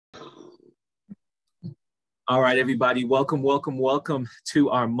All right, everybody, welcome to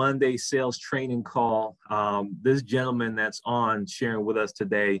our Monday sales training call. This gentleman that's on sharing with us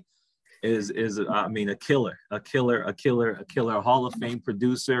today is a killer, a Hall of Fame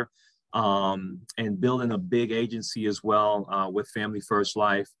producer, and building a big agency as well with Family First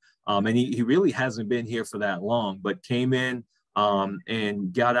Life. And he really hasn't been here for that long, but came in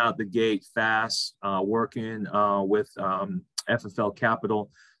and got out the gate fast, working with FFL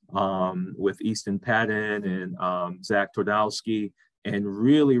Capital. With Easton Patton and Zach Twardowski, and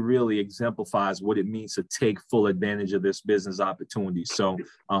really exemplifies what it means to take full advantage of this business opportunity. So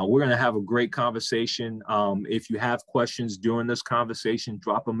we're going to have a great conversation. If you have questions during this conversation,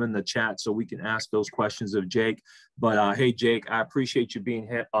 drop them in the chat so we can ask those questions of Jake. But hey, Jake, I appreciate you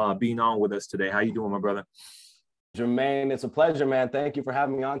being on with us today. How you doing, my brother? Jermaine, it's a pleasure, man. Thank you for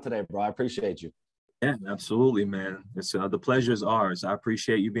having me on today, bro. I appreciate you. Yeah, absolutely, man. It's the pleasure is ours. I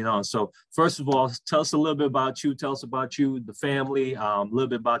appreciate you being on. So first of all, tell us a little bit about you. Tell us about you, the family, a little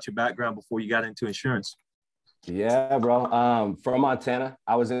bit about your background before you got into insurance. Yeah, bro. From Montana.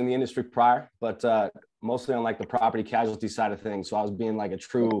 I was in the industry prior, but mostly on like the property casualty side of things. So I was being like a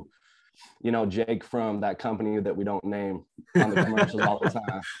true, Jake from that company that we don't name on the commercials all the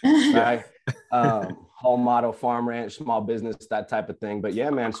time, right? Home model, farm ranch, small business, that type of thing. But yeah,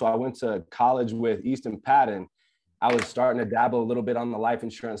 man, so I went to college with Easton Patton. I was starting to dabble a little bit on the life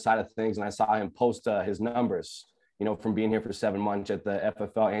insurance side of things, and I saw him post his numbers, from being here for 7 months at the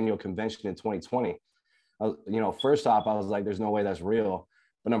FFL annual convention in 2020. First off, I was like, there's no way that's real.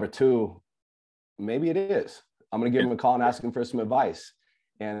 But number two, maybe it is. I'm going to give him a call and ask him for some advice,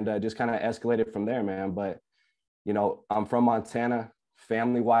 and just kind of escalated from there, man. But, I'm from Montana.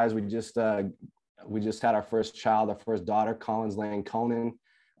 Family-wise, we just had our first child, our first daughter, Konen,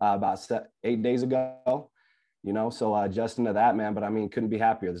 about 8 days ago, so adjusting to that, man. But I mean, couldn't be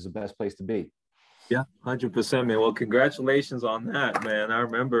happier. This is the best place to be. Yeah, 100%, man. Well, congratulations on that, man. I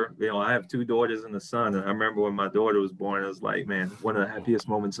remember, I have 2 daughters and a son. And I remember when my daughter was born, it was like, man, one of the happiest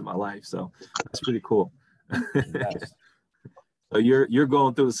moments of my life. So that's pretty cool. Yes. So you're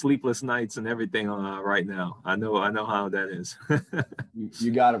going through the sleepless nights and everything right now. I know how that is.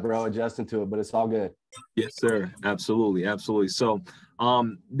 You got it, bro. Adjusting to it, but it's all good. Yes, sir. Absolutely. So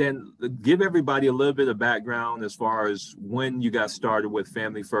then give everybody a little bit of background as far as when you got started with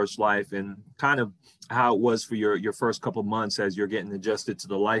Family First Life and kind of how it was for your first couple of months as you're getting adjusted to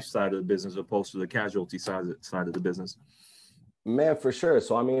the life side of the business opposed to the casualty side of the business. Man, for sure.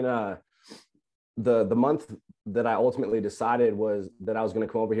 So, I mean, the month that I ultimately decided was that I was going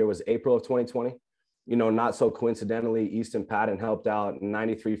to come over here was April of 2020. Not so coincidentally, Easton Patton helped out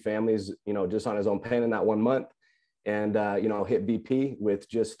 93 families, just on his own pen in that 1 month, and hit VP with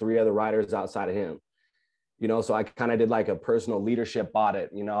just 3 other writers outside of him. So I kind of did like a personal leadership audit.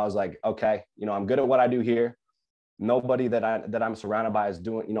 I was like, okay, I'm good at what I do here. Nobody that I'm surrounded by is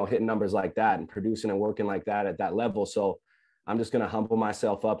doing, hitting numbers like that and producing and working like that at that level. So I'm just going to humble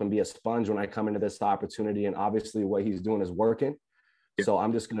myself up and be a sponge when I come into this opportunity. And obviously what he's doing is working. So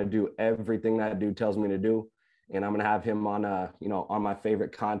I'm just going to do everything that dude tells me to do. And I'm going to have him on, on my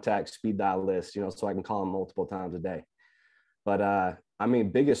favorite contact speed dial list, so I can call him multiple times a day. But I mean,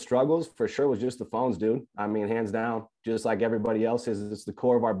 biggest struggles for sure was just the phones, dude. I mean, hands down, just like everybody else is, it's the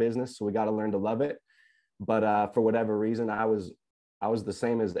core of our business. So we got to learn to love it. But for whatever reason, I was the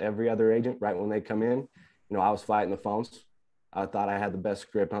same as every other agent, right? When they come in, I was fighting the phones. I thought I had the best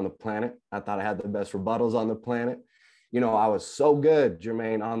script on the planet. I thought I had the best rebuttals on the planet. I was so good,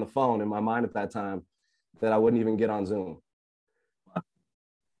 Jermaine, on the phone in my mind at that time that I wouldn't even get on Zoom.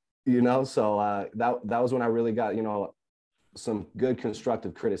 So that was when I really got, some good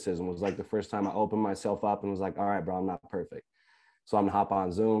constructive criticism. It was like the first time I opened myself up and was like, all right, bro, I'm not perfect. So I'm gonna hop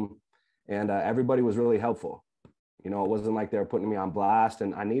on Zoom. And everybody was really helpful. It wasn't like they were putting me on blast,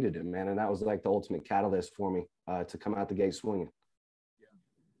 and I needed it, man. And that was like the ultimate catalyst for me to come out the gate swinging.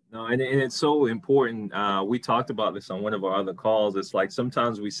 No, and it's so important. We talked about this on one of our other calls. It's like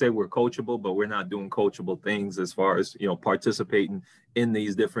sometimes we say we're coachable, but we're not doing coachable things as far as, participating in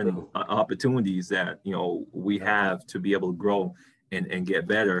these different opportunities that, we have to be able to grow and get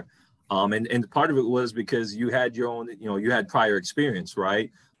better. And part of it was because you had your own, you had prior experience, right?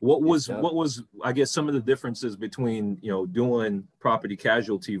 What was, I guess, some of the differences between, doing property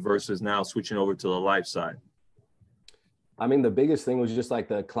casualty versus now switching over to the life side? I mean, the biggest thing was just like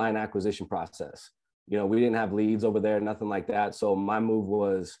the client acquisition process. We didn't have leads over there, nothing like that. So my move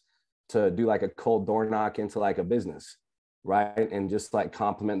was to do like a cold door knock into like a business, right? And just like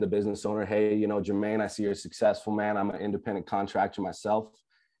compliment the business owner. Hey, Jermaine, I see you're successful, man. I'm an independent contractor myself.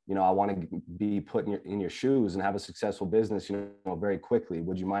 I want to be put in your shoes and have a successful business, very quickly.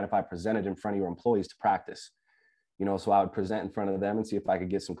 Would you mind if I presented in front of your employees to practice? So I would present in front of them and see if I could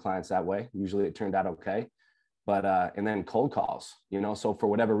get some clients that way. Usually it turned out okay. But, and then cold calls, so for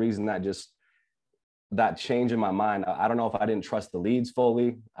whatever reason, that change in my mind, I don't know if I didn't trust the leads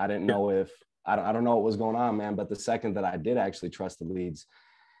fully. I didn't know if, I don't know what was going on, man. But the second that I did actually trust the leads,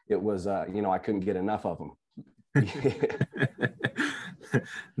 it was, I couldn't get enough of them.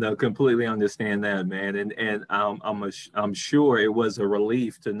 No, completely understand that, man. And I'm sure it was a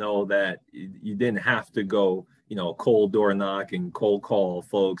relief to know that you didn't have to go, cold door knock and cold call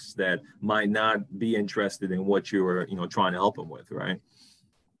folks that might not be interested in what you were, trying to help them with, right?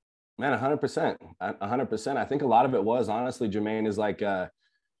 Man, 100%, 100%. I think a lot of it was, honestly, Jermaine, is like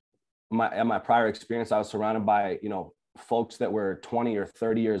my prior experience, I was surrounded by, folks that were 20 or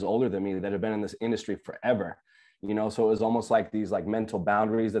 30 years older than me that have been in this industry forever. So it was almost like these like mental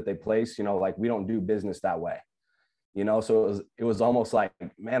boundaries that they place, like we don't do business that way, so it was almost like,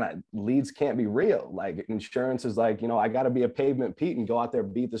 man, leads can't be real. Like insurance is like, I got to be a pavement Pete and go out there,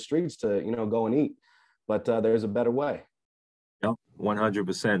 beat the streets to, go and eat. But there's a better way. Yeah,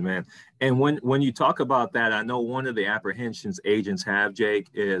 100%, man. And when you talk about that, I know one of the apprehensions agents have, Jake,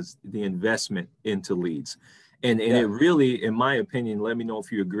 is the investment into leads. And it really, in my opinion, let me know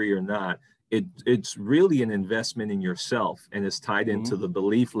if you agree or not, it's really an investment in yourself, and it's tied into the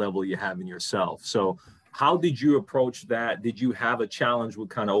belief level you have in yourself. So how did you approach that? Did you have a challenge with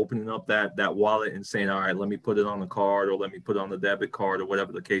kind of opening up that wallet and saying, all right, let me put it on the card, or let me put it on the debit card, or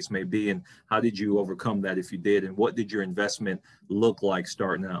whatever the case may be? And how did you overcome that, if you did? And what did your investment look like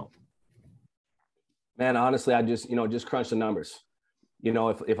starting out? Man, honestly, I just crunch the numbers.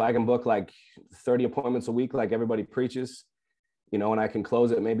 If I can book like 30 appointments a week, like everybody preaches, and I can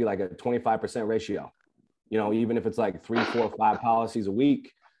close it maybe like a 25% ratio, even if it's like 3, 4, 5 policies a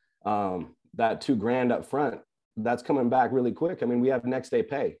week, that $2,000 up front, that's coming back really quick. I mean, we have next day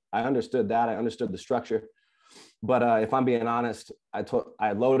pay. I understood that. I understood the structure. But if I'm being honest,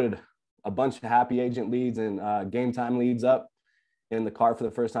 I loaded a bunch of happy agent leads and game time leads up in the cart for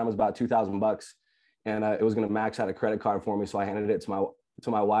the first time. It was about $2,000, and it was going to max out a credit card for me. So I handed it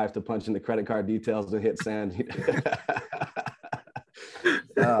to my wife to punch in the credit card details and hit send.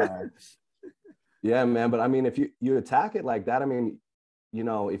 Yeah, man. But I mean, if you attack it like that, I mean,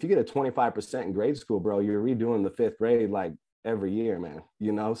 if you get a 25% in grade school, bro, you're redoing the 5th grade like every year, man.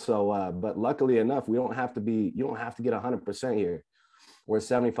 So but luckily enough, you don't have to get 100% here, or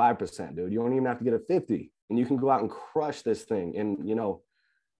 75%, dude. You don't even have to get a 50, and you can go out and crush this thing and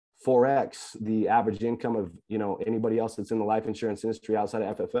 4x the average income of anybody else that's in the life insurance industry outside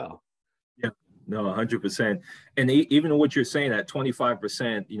of FFL. Yeah. No, 100%. And even what you're saying, at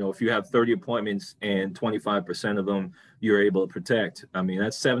 25%, if you have 30 appointments and 25% of them you're able to protect, I mean,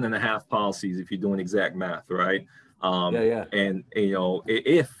 that's 7.5 policies if you're doing exact math, right? Yeah. And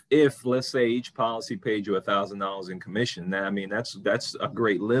if let's say each policy paid you $1,000 in commission, I mean, that's a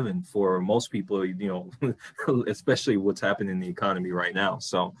great living for most people, especially what's happening in the economy right now.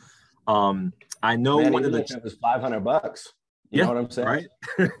 So I know, man, one of the, it was $500. You know what I'm saying? Right.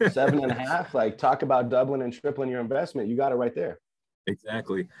 7.5, like talk about doubling and tripling your investment. You got it right there.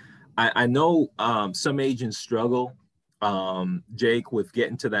 Exactly. I know some agents struggle, Jake, with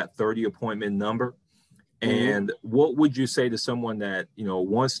getting to that 30 appointment number. And what would you say to someone that,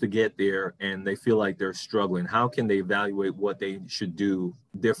 wants to get there and they feel like they're struggling? How can they evaluate what they should do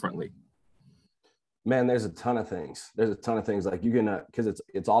differently? Man, there's a ton of things. Like you can, because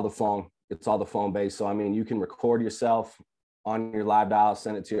it's all the phone. It's all the phone based. So, I mean, you can record yourself on your live dial,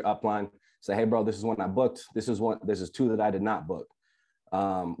 send it to your upline, say, hey, bro, this is one I booked. This is 2 that I did not book.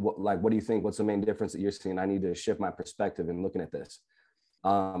 What do you think? What's the main difference that you're seeing? I need to shift my perspective in looking at this.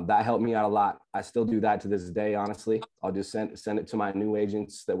 That helped me out a lot. I still do that to this day, honestly. I'll just send it to my new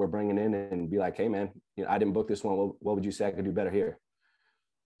agents that we're bringing in and be like, hey, man, I didn't book this one. What would you say I could do better here?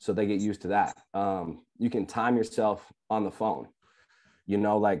 So they get used to that. You can time yourself on the phone.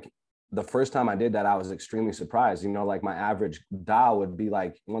 Like the first time I did that, I was extremely surprised. Like my average dial would be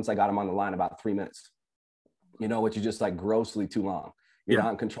like, once I got them on the line, about 3 minutes, which is just like grossly too long. You're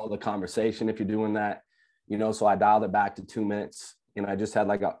not in control of the conversation if you're doing that, so I dialed it back to 2 minutes. I just had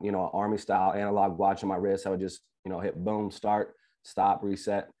like an Army style analog watch on my wrist. I would just, hit boom, start, stop,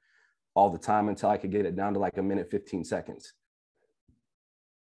 reset all the time until I could get it down to like 1minute, 15 seconds.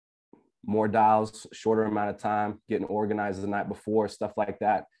 More dials, shorter amount of time, getting organized the night before, stuff like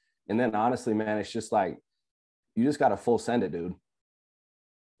that. And then honestly, man, it's just like, you just got to full send it, dude.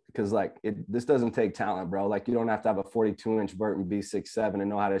 Because like this doesn't take talent, bro. Like you don't have to have a 42-inch Burton B67 and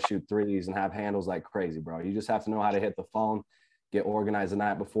know how to shoot threes and have handles like crazy, bro. You just have to know how to hit the phone get organized the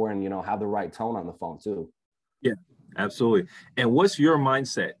night before, and, you know, have the right tone on the phone too. Yeah, absolutely. And what's your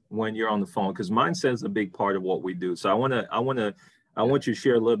mindset when you're on the phone? Because mindset is a big part of what we do. So I want you to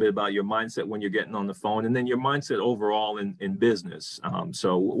share a little bit about your mindset when you're getting on the phone, and then your mindset overall in business.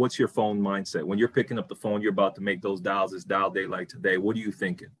 So what's your phone mindset when you're picking up the phone? You're about to make those dials. It's dial day like today. What are you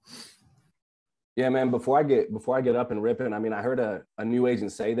thinking? Yeah, man. Before I get up and ripping, I mean, I heard a new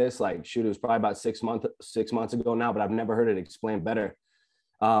agent say this. Like, shoot, it was probably about 6 months ago now, but I've never heard it explained better.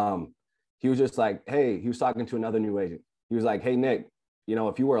 He was just like, hey, he was talking to another new agent. He was like, hey, Nick, you know,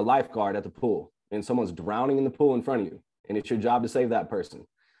 if you were a lifeguard at the pool and someone's drowning in the pool in front of you, and it's your job to save that person,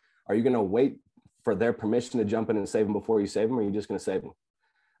 are you going to wait for their permission to jump in and save them before you save them, or are you just going to save them?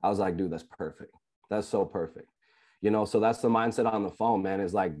 I was like, dude, that's perfect. That's so perfect. You know, so that's the mindset on the phone, man,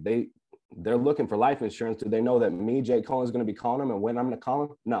 is like they're looking for life insurance. Do they know that me, Jay Konen, is going to be calling them and when I'm going to call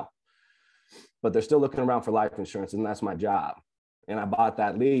them? No. But they're still looking around for life insurance, and that's my job. And I bought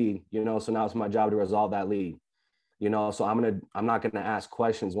that lead, you know, so now it's my job to resolve that lead. You know, so I'm not going to ask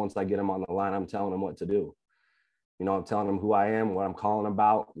questions once I get them on the line. I'm telling them what to do. You know, I'm telling them who I am, what I'm calling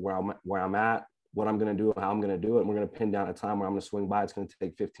about, where I'm at, what I'm going to do, how I'm going to do it. And we're going to pin down a time where I'm going to swing by. It's going to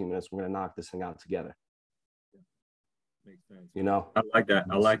take 15 minutes. We're going to knock this thing out together. Makes sense. You know, I like that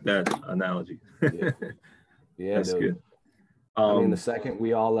analogy. Yeah, that's dude. good. I mean, the second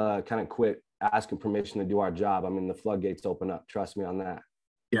we all kind of quit asking permission to do our job, I mean, the floodgates open up. Trust me on that.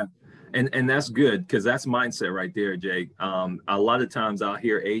 Yeah. And that's good, because that's mindset right there, Jake. A lot of times I'll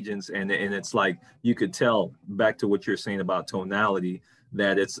hear agents and it's like, you could tell, back to what you're saying about tonality,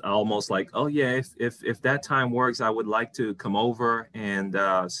 that it's almost like, oh yeah, if that time works, I would like to come over and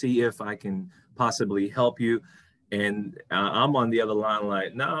see if I can possibly help you. And I'm on the other line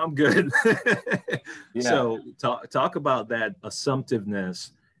like, no, I'm good. Yeah. So talk about that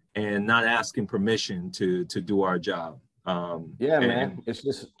assumptiveness and not asking permission to do our job. Yeah, man.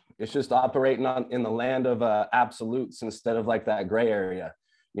 It's just operating in the land of absolutes instead of like that gray area,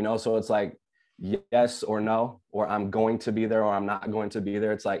 you know? So it's like, yes or no, or I'm going to be there, or I'm not going to be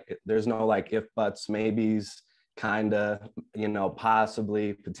there. It's like, there's no like if, buts, maybes, kind of, you know,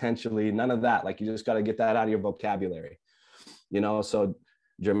 possibly, potentially, none of that. Like, you just got to get that out of your vocabulary, you know? So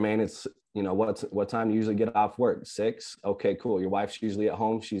Jermaine, it's, you know, what time do you usually get off work? 6? Okay, cool. Your wife's usually at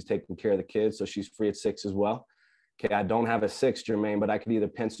home. She's taking care of the kids, so she's free at 6 as well. Okay, I don't have a 6, Jermaine, but I could either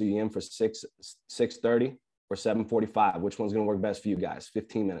pencil you in for 6:30 or 7:45. Which one's going to work best for you guys?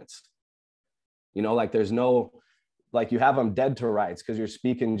 15 minutes. You know, like, there's no, like, you have them dead to rights because you're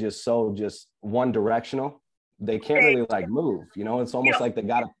speaking just one directional. They can't really like move, you know? It's almost like they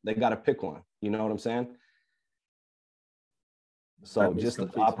gotta pick one. You know what I'm saying? So just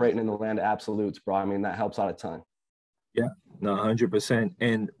operating in the land of absolutes, bro. I mean, that helps out a ton. Yeah, no, 100%.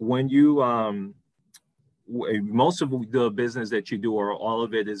 And when you, most of the business that you do, or all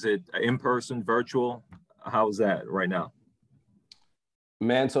of it, is it in person, virtual? How's that right now?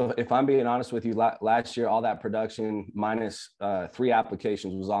 Man, so if I'm being honest with you, last year, all that production minus 3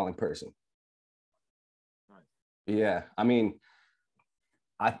 applications was all in person. Nice. Yeah, I mean,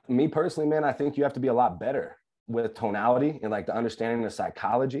 me personally, man, I think you have to be a lot better with tonality and like the understanding of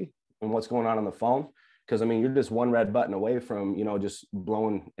psychology and what's going on the phone. Because I mean, you're just one red button away from, you know, just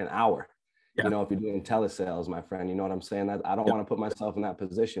blowing an hour. Yeah. You know, if you're doing telesales, my friend, you know what I'm saying? That I don't want to put myself in that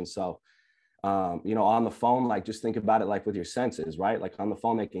position. So, you know, on the phone, like, just think about it like with your senses, right? Like, on the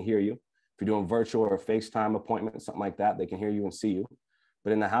phone, they can hear you. If you're doing virtual or a FaceTime appointment, something like that, they can hear you and see you.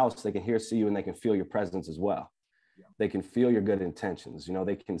 But in the house, they can hear, see you, and they can feel your presence as well. Yeah. They can feel your good intentions. You know,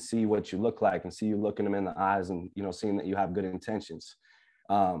 they can see what you look like and see you looking them in the eyes and, you know, seeing that you have good intentions.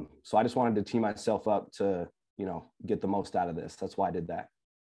 So I just wanted to tee myself up to, you know, get the most out of this. That's why I did that.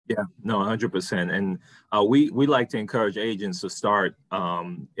 Yeah, no, 100%. And we like to encourage agents to start,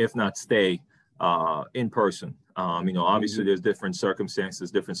 if not stay, in person. You know, obviously there's different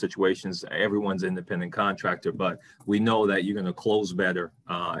circumstances, different situations. Everyone's an independent contractor, but we know that you're going to close better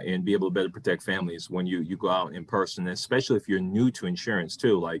and be able to better protect families when you go out in person, especially if you're new to insurance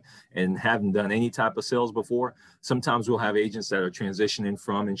too, like, and haven't done any type of sales before. Sometimes we'll have agents that are transitioning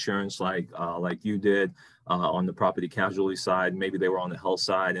from insurance, like you did on the property casualty side. Maybe they were on the health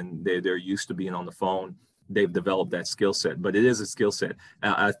side and they're used to being on the phone. They've developed that skill set, but it is a skill set.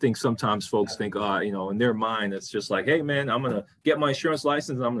 I think sometimes folks think, you know, in their mind, it's just like, hey, man, I'm going to get my insurance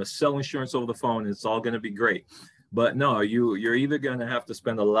license. And I'm going to sell insurance over the phone. And it's all going to be great. But no, you're either going to have to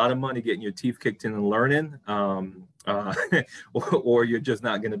spend a lot of money getting your teeth kicked in and learning, or you're just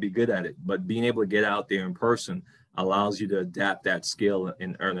not going to be good at it. But being able to get out there in person allows you to adapt that skill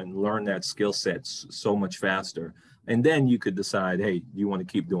and learn that skill set so much faster. And then you could decide, hey, you want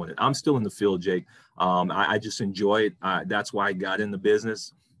to keep doing it. I'm still in the field, Jake. I just enjoy it. That's why I got in the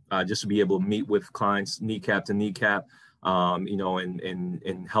business, just to be able to meet with clients kneecap to kneecap,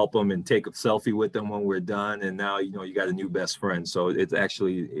 and help them and take a selfie with them when we're done. And now, you got a new best friend. So it's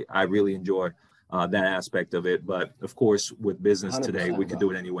actually, I really enjoy that aspect of it. But of course, with business today, we could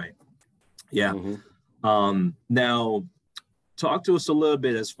do it anyway. Yeah. Now, talk to us a little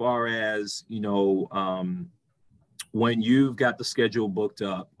bit as far as, when you've got the schedule booked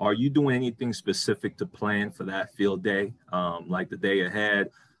up, are you doing anything specific to plan for that field day, like the day ahead,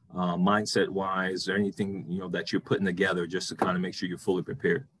 mindset wise, or anything, that you're putting together just to kind of make sure you're fully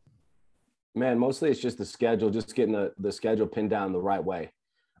prepared? Man, mostly it's just the schedule, just getting the schedule pinned down the right way.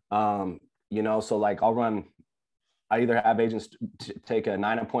 So like I either have agents take a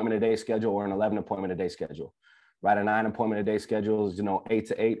 9 appointment a day schedule or an 11 appointment a day schedule, right? A 9 appointment a day schedule is, 8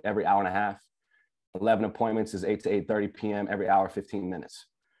 to 8 every hour and a half. 11 appointments is 8 to 8:30 p.m. every hour, 15 minutes,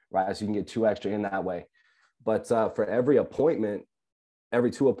 right? So you can get 2 extra in that way. But for every 2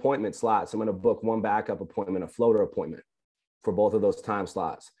 appointment slots, I'm going to book 1 backup appointment, a floater appointment for both of those time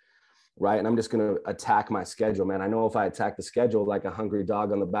slots, right? And I'm just going to attack my schedule, man. I know if I attack the schedule like a hungry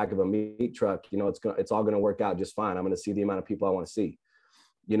dog on the back of a meat truck, it's all going to work out just fine. I'm going to see the amount of people I want to see,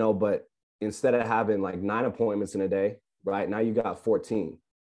 but instead of having like 9 appointments in a day, right? Now you got 14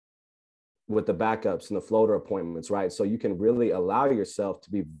 with the backups and the floater appointments, right? So you can really allow yourself to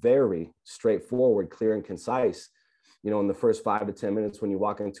be very straightforward, clear, and concise, in the first 5 to 10 minutes when you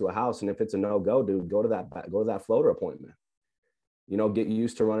walk into a house. And if it's a no-go, dude, go to that floater appointment. Get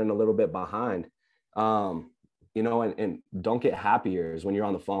used to running a little bit behind, and don't get happy ears when you're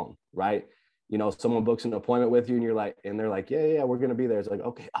on the phone, right? Someone books an appointment with you and they're like, yeah, we're going to be there. It's like,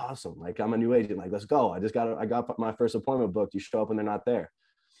 okay, awesome. Like, I'm a new agent. Like, let's go. I got my first appointment booked. You show up and they're not there.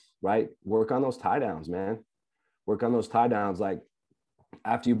 Right? Work on those tie downs, man. Work on those tie downs. Like,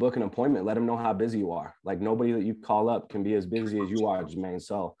 after you book an appointment, let them know how busy you are. Like, nobody that you call up can be as busy as you are, Jermaine.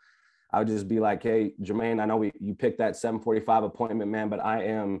 So I would just be like, hey, Jermaine, I know you picked that 7:45 appointment, man, but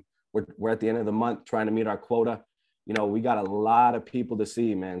we're at the end of the month trying to meet our quota. We got a lot of people to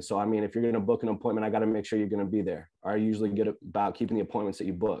see, man. So, I mean, if you're going to book an appointment, I got to make sure you're going to be there. I usually get about keeping the appointments that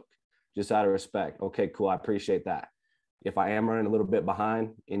you book, just out of respect. Okay, cool. I appreciate that. If I am running a little bit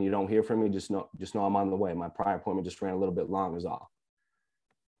behind and you don't hear from me, just know I'm on the way. My prior appointment just ran a little bit long is all.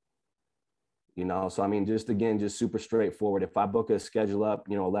 So I mean, just super straightforward. If I book a schedule up,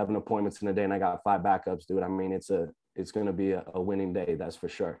 11 appointments in a day and I got 5 backups, dude, I mean, it's going to be a winning day. That's for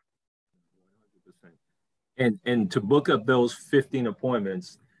sure. 100%. And to book up those 15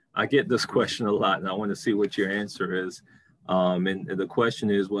 appointments, I get this question a lot and I want to see what your answer is. And the question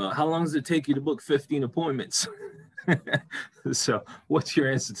is, well, how long does it take you to book 15 appointments? So what's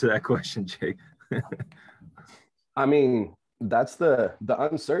your answer to that question, Jake? I mean, that's the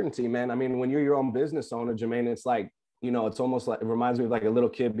uncertainty, man. I mean, when you're your own business owner, Jermaine, it's like, it's almost like, it reminds me of like a little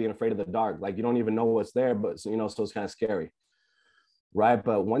kid being afraid of the dark. Like, you don't even know what's there, but so it's kind of scary. Right.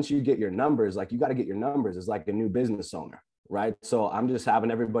 But once you get your numbers, like, you got to get your numbers as like a new business owner. Right. So I'm just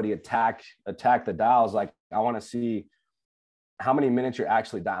having everybody attack the dials. Like, I want to see how many minutes you're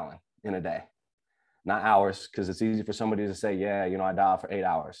actually dialing in a day. Not hours, because it's easy for somebody to say, yeah, I dialed for 8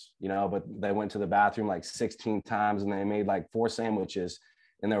 hours, but they went to the bathroom like 16 times and they made like 4 sandwiches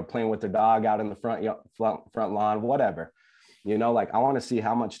and they were playing with their dog out in the front lawn, whatever, like, I want to see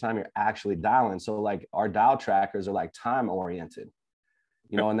how much time you're actually dialing. So like, our dial trackers are like time oriented,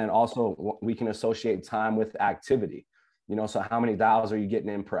 and then also we can associate time with activity, so how many dials are you getting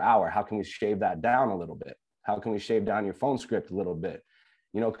in per hour? How can we shave that down a little bit? How can we shave down your phone script a little bit?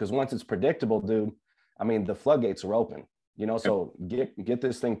 Because once it's predictable, dude, I mean, the floodgates are open, so get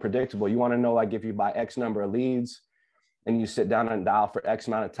this thing predictable. You want to know, like, if you buy X number of leads and you sit down and dial for X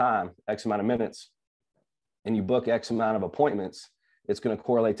amount of time, X amount of minutes, and you book X amount of appointments, it's going to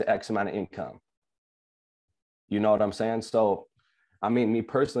correlate to X amount of income. You know what I'm saying? So, I mean, me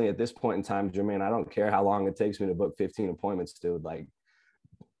personally, at this point in time, Jermaine, I don't care how long it takes me to book 15 appointments, dude. Like,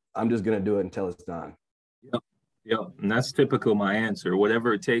 I'm just going to do it until it's done. Yep. And that's typical my answer.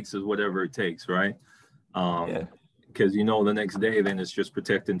 Whatever it takes is whatever it takes, right? Because the next day, then it's just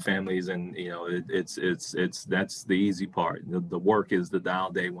protecting families, and that's the easy part. The work is the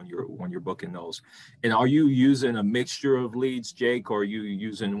dial day when you're booking those. And are you using a mixture of leads, Jake, or are you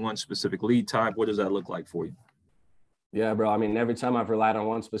using one specific lead type? What does that look like for you? Yeah, bro. I mean, every time I've relied on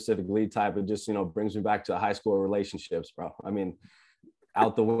one specific lead type, it just brings me back to high school relationships, bro. I mean,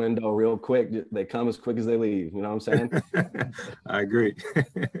 out the window real quick. They come as quick as they leave. You know what I'm saying? I agree.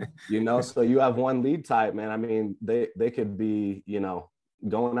 So you have one lead type, man. I mean, they could be,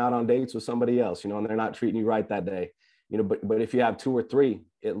 going out on dates with somebody else, and they're not treating you right that day, but if you have 2 or 3,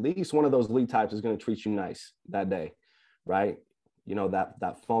 at least one of those lead types is going to treat you nice that day, right?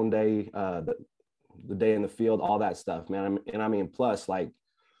 That phone day, the day in the field, all that stuff, man. And I mean, plus, like,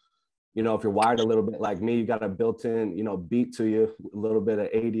 if you're wired a little bit like me, you got a built-in, beat to you, a little bit of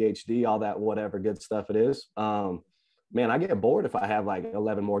ADHD, all that, whatever good stuff it is. Man, I get bored if I have like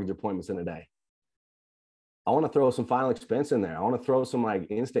 11 mortgage appointments in a day. I want to throw some final expense in there. I want to throw some like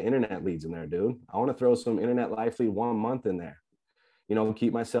instant internet leads in there, dude. I want to throw some internet life lead 1 month in there,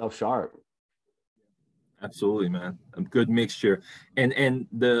 keep myself sharp. Absolutely, man. A good mixture. And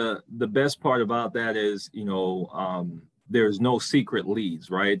the best part about that is, there's no secret leads,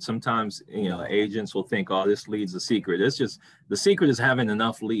 right? Sometimes, agents will think, oh, this lead's a secret. It's just, the secret is having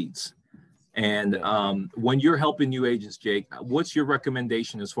enough leads. And when you're helping new agents, Jake, what's your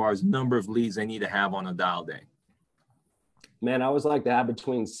recommendation as far as number of leads they need to have on a dial day? Man, I always like to have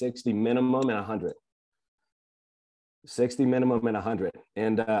between 60 minimum and 100. 60 minimum and 100.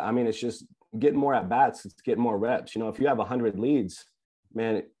 And I mean, it's just getting more at bats. It's getting more reps. If you have 100 leads,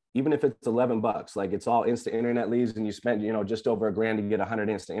 man, even if it's $11, like it's all instant internet leads, and you spend, just over $1,000 to get 100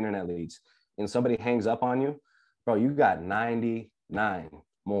 instant internet leads, and somebody hangs up on you, bro, you got 99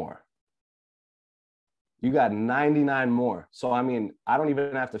 more. You got 99 more. So, I mean, I don't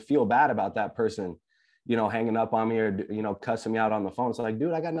even have to feel bad about that person, hanging up on me or, cussing me out on the phone. It's like,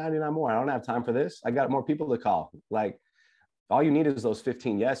 dude, I got 99 more. I don't have time for this. I got more people to call. Like, all you need is those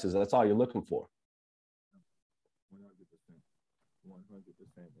 15 yeses. That's all you're looking for. 100%.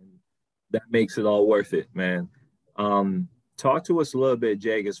 And that makes it all worth it, man. Talk to us a little bit,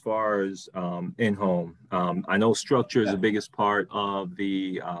 Jake, as far as in-home. I know structure is the biggest part of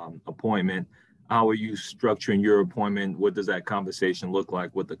the appointment. How are you structuring your appointment? What does that conversation look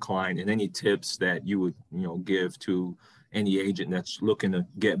like with the client? And any tips that you would, give to any agent that's looking to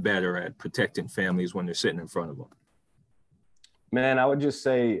get better at protecting families when they're sitting in front of them? Man, I would just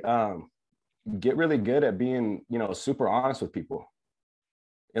say, get really good at being, super honest with people,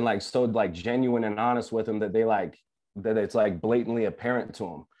 and like, so like genuine and honest with them that that it's like blatantly apparent to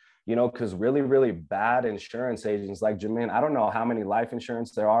them, because really, really bad insurance agents, like Jermaine, I don't know how many life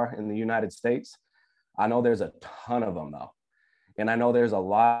insurance there are in the United States. I know there's a ton of them though. And I know there's a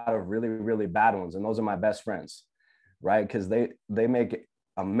lot of really, really bad ones. And those are my best friends, right? Because they make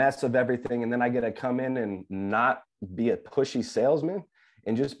a mess of everything. And then I get to come in and not be a pushy salesman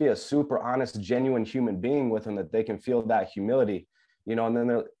and just be a super honest, genuine human being with them, that they can feel that humility, and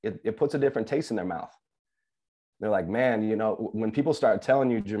then it puts a different taste in their mouth. They're like, man, when people start telling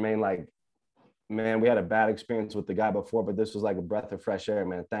you, Jermaine, like, man, we had a bad experience with the guy before, but this was like a breath of fresh air,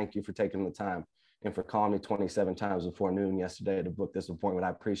 man. Thank you for taking the time and for calling me 27 times before noon yesterday to book this appointment. I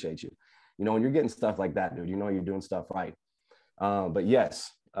appreciate you. When you're getting stuff like that, dude, you're doing stuff right. But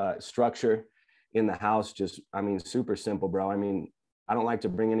yes, structure in the house, just, I mean, super simple, bro. I mean, I don't like to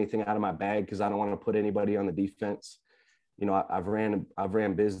bring anything out of my bag because I don't want to put anybody on the defense. I've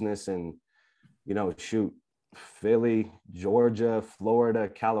ran business and, shoot, Philly, Georgia, Florida,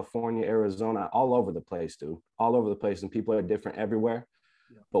 California, Arizona, all over the place, dude, all over the place. And people are different everywhere.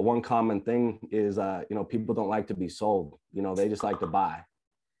 Yeah. But one common thing is, people don't like to be sold, they just like to buy,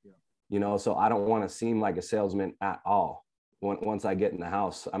 so I don't want to seem like a salesman at all. Once I get in the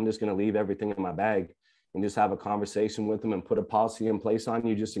house, I'm just going to leave everything in my bag and just have a conversation with them and put a policy in place on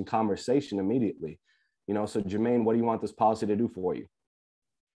you, just in conversation immediately. So Jermaine, what do you want this policy to do for you?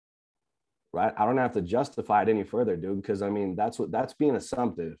 Right? I don't have to justify it any further, dude, because I mean, that's being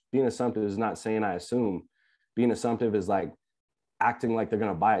assumptive. Being assumptive is not saying I assume. Being assumptive is like acting like they're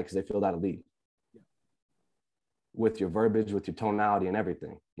going to buy it because they filled out a lead. Yeah. With your verbiage, with your tonality and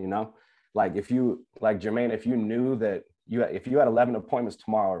everything, like Jermaine, if you knew that if you had 11 appointments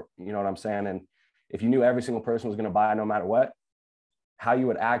tomorrow, you know what I'm saying? And if you knew every single person was going to buy no matter what, how you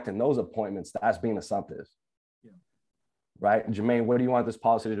would act in those appointments, that's being assumptive. Yeah. Right? Jermaine, what do you want this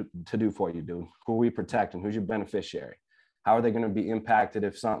policy to do for you, dude? Who are we protecting? Who's your beneficiary? How are they going to be impacted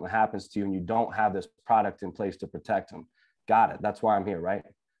if something happens to you and you don't have this product in place to protect them? Got it. That's why I'm here, right?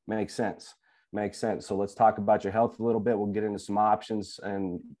 Makes sense. Makes sense. So let's talk about your health a little bit. We'll get into some options,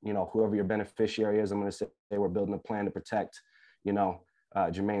 and, whoever your beneficiary is, I'm going to say we're building a plan to protect,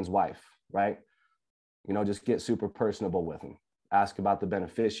 Jermaine's wife, right? Just get super personable with them. Ask about the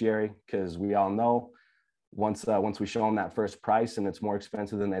beneficiary, because we all know once we show them that first price and it's more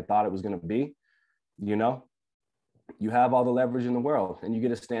expensive than they thought it was going to be, you have all the leverage in the world and you get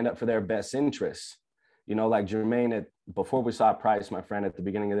to stand up for their best interests. Like Jermaine, before we saw price, my friend, at the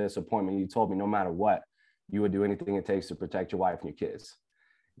beginning of this appointment, you told me no matter what, you would do anything it takes to protect your wife and your kids.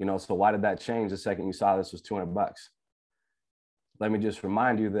 So why did that change the second you saw this was $200? let me just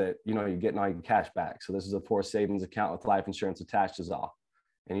remind you that, you're getting all your cash back. So this is a forced savings account with life insurance attached as all.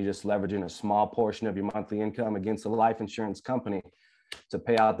 And you're just leveraging a small portion of your monthly income against a life insurance company to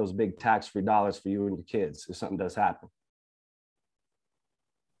pay out those big tax-free dollars for you and your kids if something does happen.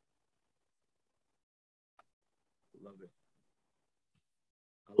 Love it.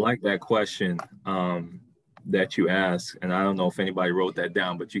 I like that question that you asked, and I don't know if anybody wrote that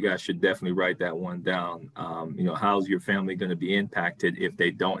down, but you guys should definitely write that one down. How's your family going to be impacted if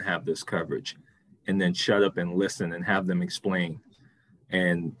they don't have this coverage? And then shut up and listen and have them explain.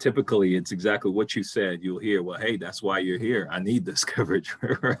 And typically it's exactly what you said. You'll hear, well, hey, that's why you're here. I need this coverage,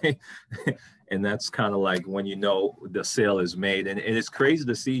 right? And that's kind of like when the sale is made. And it's crazy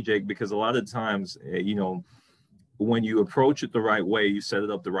to see, Jake, because a lot of times, when you approach it the right way, you set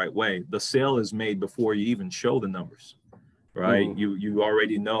it up the right way, the sale is made before you even show the numbers, right? Mm-hmm. You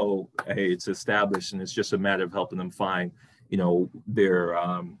already know, hey, it's established, and it's just a matter of helping them find, their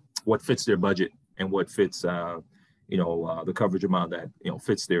what fits their budget and what fits the coverage amount that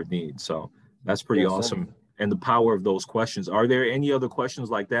fits their needs. So that's pretty awesome. Sir. And the power of those questions. Are there any other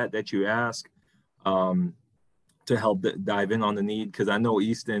questions like that you ask to help dive in on the need? Because I know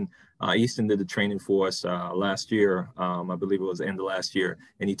Easton did the training for us last year. I believe it was the end of last year,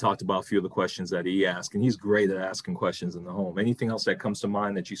 and he talked about a few of the questions that he asked, and he's great at asking questions in the home. Anything else that comes to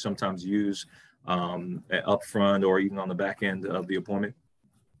mind that you sometimes use up front or even on the back end of the appointment?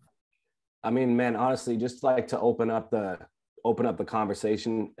 I mean, man, honestly, just like to open up the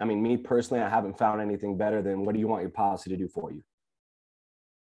conversation. I mean, me personally, I haven't found anything better than, what do you want your policy to do for you?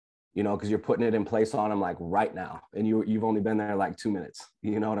 Because you're putting it in place on them like right now, and you've only been there like 2 minutes.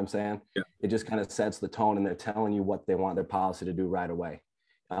 You know what I'm saying? Yeah. It just kind of sets the tone, and they're telling you what they want their policy to do right away.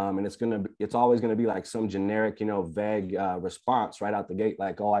 And it's always going to be like some generic, vague response right out the gate,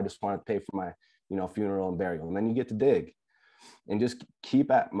 like, oh, I just want to pay for my, funeral and burial. And then you get to dig, and just keep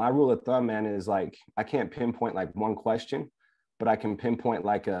at my rule of thumb, man, is like, I can't pinpoint like one question, but I can pinpoint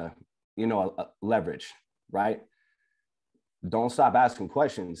like a leverage, right? Don't stop asking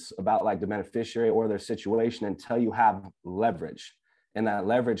questions about like the beneficiary or their situation until you have leverage. And that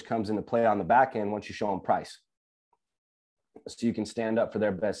leverage comes into play on the back end once you show them price. So you can stand up for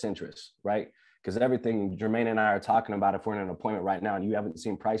their best interests, right? Because everything Jermaine and I are talking about, if we're in an appointment right now and you haven't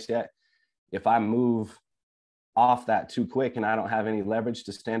seen price yet, if I move off that too quick and I don't have any leverage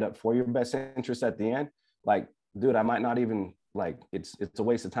to stand up for your best interest at the end, like, dude, I might not even, like, it's a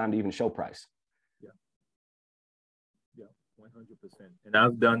waste of time to even show price. 100%. And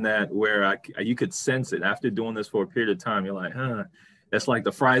I've done that where you could sense it after doing this for a period of time. You're like, that's like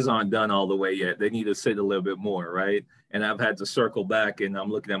the fries aren't done all the way yet. They need to sit a little bit more, right? And I've had to circle back, and I'm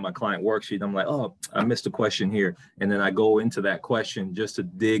looking at my client worksheet. I'm like, oh, I missed a question here. And then I go into that question just to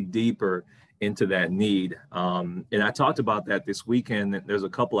dig deeper into that need. And I talked about that this weekend. There's a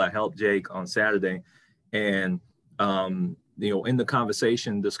couple I helped Jake on Saturday, and in the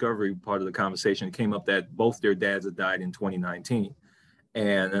conversation, discovery part of the conversation, it came up that both their dads had died in 2019.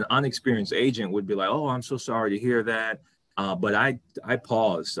 And an unexperienced agent would be like, oh, I'm so sorry to hear that. But I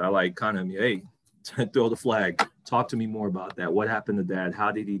paused. I like kind of, hey, throw the flag. Talk to me more about that. What happened to dad?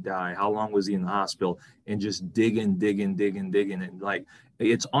 How did he die? How long was he in the hospital? And just digging. And like,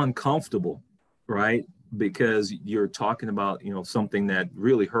 it's uncomfortable, right? Because you're talking about, something that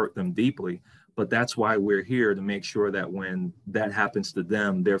really hurt them deeply. But that's why we're here, to make sure that when that happens to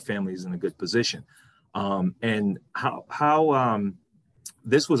them, their family is in a good position. And how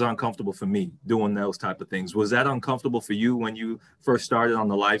this was uncomfortable for me doing those type of things. Was that uncomfortable for you when you first started on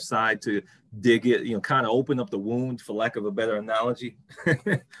the life side, to dig it, kind of open up the wound, for lack of a better analogy?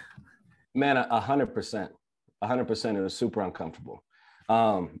 Man, 100%. 100%. It was super uncomfortable.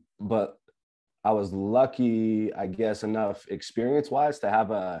 But I was lucky, I guess, enough experience-wise to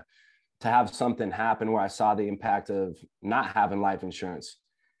have something happen where I saw the impact of not having life insurance,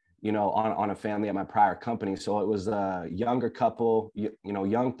 on a family at my prior company. So it was a younger couple,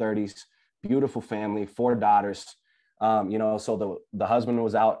 young 30s, beautiful family, 4 daughters. So the husband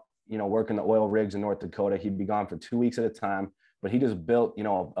was out, working the oil rigs in North Dakota. He'd be gone for 2 weeks at a time, but he just built,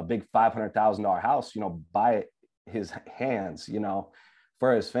 a big $500,000 house, by his hands,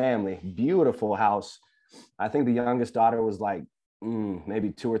 for his family. Beautiful house. I think the youngest daughter was like,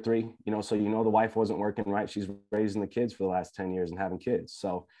 maybe 2 or 3, so the wife wasn't working, right? She's raising the kids for the last 10 years and having kids.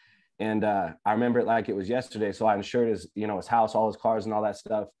 So, and I remember it like it was yesterday. So I insured his, his house, all his cars and all that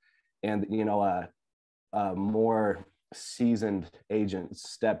stuff. And, more seasoned agent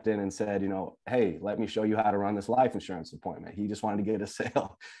stepped in and said, hey, let me show you how to run this life insurance appointment. He just wanted to get a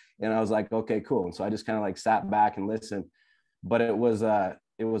sale. And I was like, okay, cool. And so I just kind of like sat back and listened. But it was a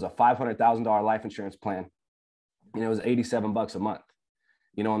 $500,000 life insurance plan. and it was $87 a month,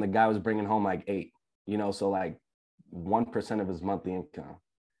 and the guy was bringing home like 8, so like 1% of his monthly income,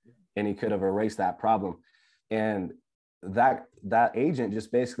 and he could have erased that problem. And that agent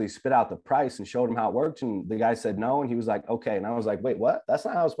just basically spit out the price and showed him how it worked. And the guy said no. And he was like, okay. And I was like, wait, what? That's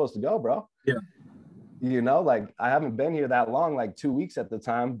not how it's supposed to go, bro. Yeah. Like I haven't been here that long, like 2 weeks at the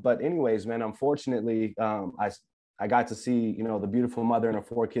time. But anyways, man, unfortunately, I got to see, the beautiful mother and her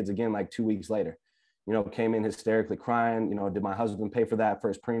 4 kids again, like 2 weeks later, came in hysterically crying, did my husband pay for that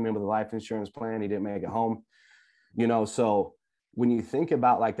first premium of the life insurance plan? He didn't make it home, so when you think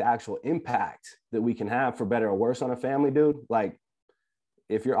about like the actual impact that we can have for better or worse on a family, dude, like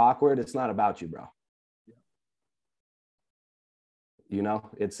if you're awkward, it's not about you, bro.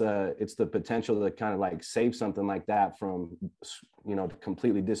 It's the potential to kind of like save something like that from,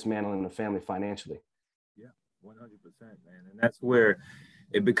 completely dismantling the family financially. Yeah, 100%, man. And that's where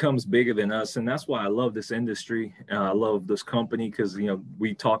it becomes bigger than us. And that's why I love this industry. I love this company because,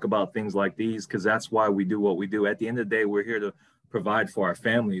 we talk about things like these because that's why we do what we do. At the end of the day, we're here to provide for our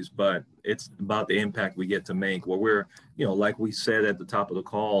families, but it's about the impact we get to make where we're, like we said at the top of the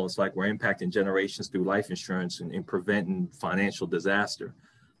call, it's like we're impacting generations through life insurance and preventing financial disaster.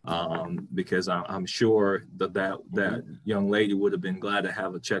 Because I'm sure that young lady would have been glad to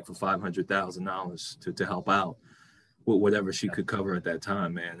have a check for $500,000 to help out with whatever she could cover at that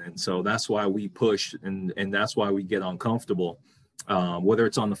time, man. And so that's why we push and that's why we get uncomfortable. Whether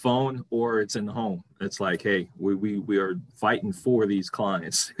it's on the phone or it's in the home, it's like, hey, we are fighting for these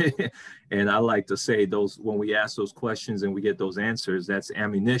clients. And I like to say when we ask those questions and we get those answers, that's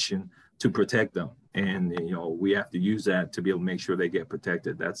ammunition to protect them. And, we have to use that to be able to make sure they get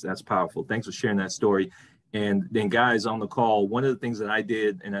protected. That's powerful. Thanks for sharing that story. And then guys on the call, one of the things that I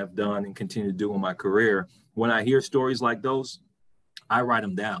did and I've done and continue to do in my career, when I hear stories like those, I write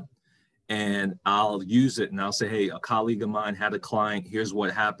them down. And I'll use it and I'll say, hey, a colleague of mine had a client. Here's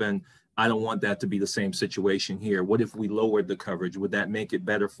what happened. I don't want that to be the same situation here. What if we lowered the coverage? Would that make it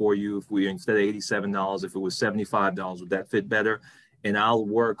better for you? If we, instead of $87, if it was $75, would that fit better? And I'll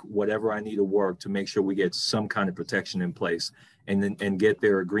work whatever I need to work to make sure we get some kind of protection in place and get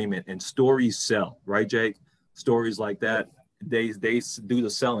their agreement. And stories sell, right, Jake? Stories like that, they do the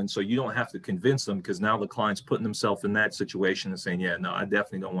selling. So you don't have to convince them because now the client's putting themselves in that situation and saying, yeah, no, I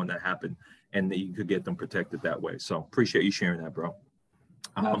definitely don't want that to happen. And that you could get them protected that way. So appreciate you sharing that, bro.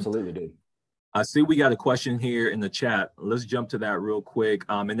 Absolutely, dude. I see we got a question here in the chat. Let's jump to that real quick.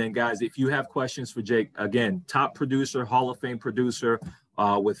 And then guys, if you have questions for Jake, again, top producer, Hall of Fame producer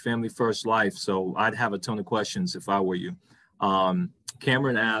with Family First Life. So I'd have a ton of questions if I were you.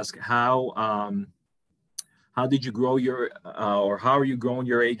 Cameron asked, how did you grow or how are you growing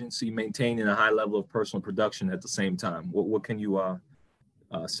your agency, maintaining a high level of personal production at the same time? What can you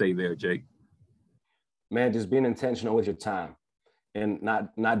say there, Jake? Man, just being intentional with your time and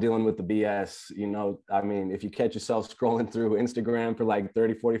not dealing with the BS. I mean, if you catch yourself scrolling through Instagram for like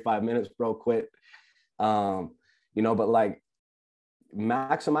 30, 45 minutes, bro, quit. But like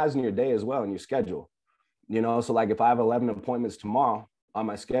maximizing your day as well and your schedule, so like if I have 11 appointments tomorrow on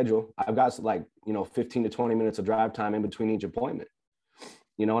my schedule, I've got like, 15 to 20 minutes of drive time in between each appointment,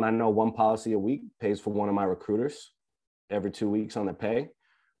 and I know one policy a week pays for one of my recruiters every 2 weeks on the pay,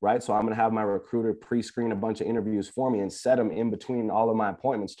 right? So I'm going to have my recruiter pre-screen a bunch of interviews for me and set them in between all of my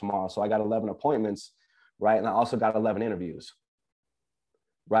appointments tomorrow. So I got 11 appointments, right? And I also got 11 interviews,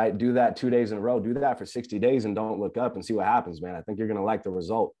 right? Do that 2 days in a row, do that for 60 days and don't look up and see what happens, man. I think you're going to like the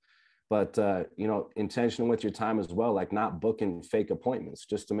result. But, intentional with your time as well, like not booking fake appointments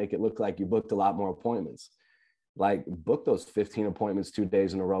just to make it look like you booked a lot more appointments. Like book those 15 appointments 2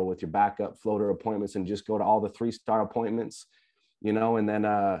 days in a row with your backup floater appointments and just go to all the 3-star appointments, and then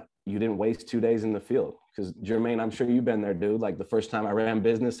you didn't waste 2 days in the field. Because Jermaine, I'm sure you've been there, dude. Like the first time I ran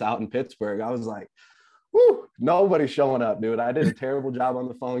business out in Pittsburgh, I was like, whoo, nobody's showing up, dude. I did a terrible job on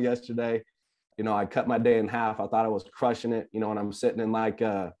the phone yesterday. I cut my day in half. I thought I was crushing it, and I'm sitting in like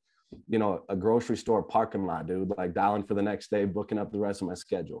a grocery store parking lot, dude, like dialing for the next day, booking up the rest of my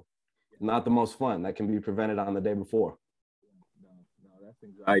schedule. Not the most fun. That can be prevented on the day before. No, that's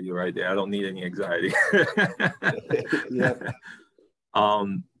anxiety right there. I don't need any anxiety. Yeah.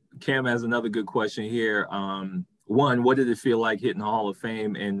 Cam has another good question here. One, what did it feel like hitting the Hall of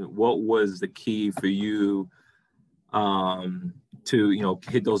Fame, and what was the key for you to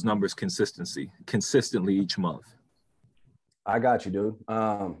hit those numbers consistently each month? I got you, dude.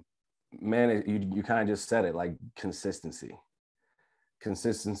 Man, you kind of just said it, like consistency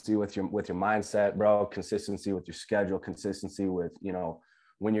with your mindset, bro, consistency with your schedule, consistency with,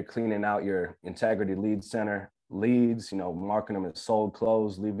 when you're cleaning out your integrity lead center leads, marking them as sold,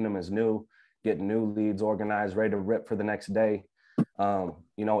 closed, leaving them as new, getting new leads organized, ready to rip for the next day.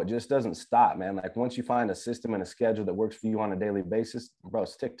 You know, it just doesn't stop, man. Like once you find a system and a schedule that works for you on a daily basis, bro,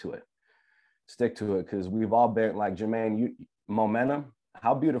 stick to it. Stick to it. Cause we've all been like, Jermaine, momentum,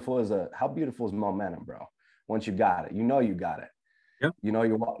 how beautiful is momentum, bro? Once you got it, you got it. Yep. You know,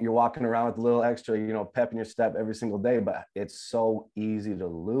 you're walking around with a little extra, pep in your step every single day, but it's so easy to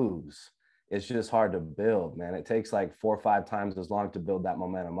lose. It's just hard to build, man. It takes like 4 or 5 times as long to build that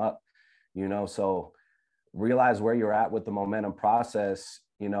momentum up, so realize where you're at with the momentum process,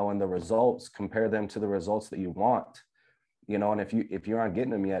 and the results, compare them to the results that you want, and if you aren't getting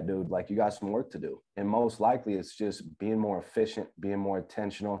them yet, dude, like you got some work to do. And most likely it's just being more efficient, being more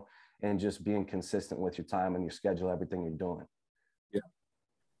intentional, and just being consistent with your time and your schedule, everything you're doing. Yeah.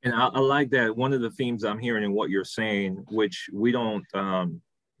 And I like that. One of the themes I'm hearing in what you're saying, which we don't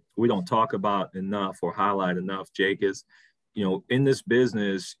talk about enough or highlight enough, Jake, is, in this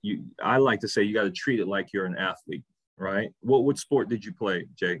business, I like to say you got to treat it like you're an athlete, right? What sport did you play,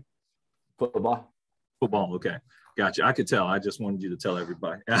 Jake? Football. Football. Okay. Gotcha. I could tell. I just wanted you to tell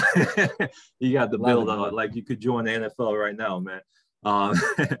everybody. You got the build on, like you could join the NFL right now, man.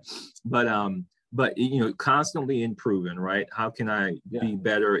 But constantly improving, right? How can I be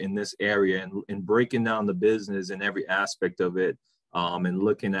better in this area, and breaking down the business and every aspect of it, and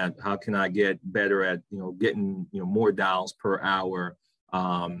looking at how can I get better at, getting, more dials per hour,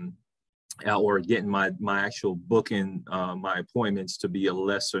 or getting my actual booking, my appointments to be a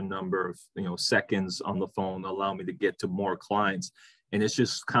lesser number of, seconds on the phone, allow me to get to more clients. And it's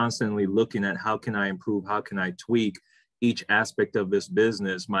just constantly looking at how can I improve, how can I tweak each aspect of this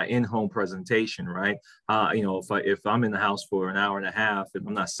business, my in-home presentation, right? If I'm in the house for an hour and a half and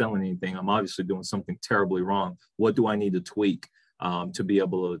I'm not selling anything, I'm obviously doing something terribly wrong. What do I need to tweak to be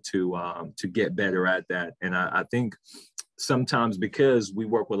able to get better at that? And I think sometimes, because we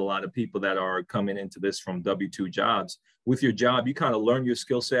work with a lot of people that are coming into this from W-2 jobs, with your job, you kind of learn your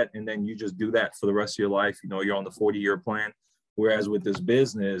skill set and then you just do that for the rest of your life. You're on the 40-year plan. Whereas with this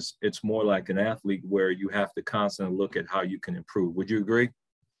business, it's more like an athlete where you have to constantly look at how you can improve. Would you agree?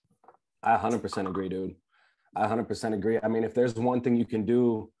 I 100% agree, dude. I 100% agree. I mean, if there's one thing you can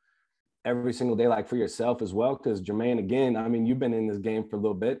do every single day, like for yourself as well, because Jermaine, again, I mean, you've been in this game for a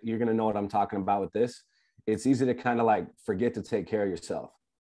little bit. You're going to know what I'm talking about with this. It's easy to kind of like forget to take care of yourself.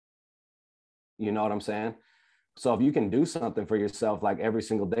 You know what I'm saying? So if you can do something for yourself, like every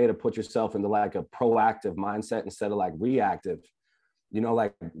single day, to put yourself into like a proactive mindset instead of like reactive,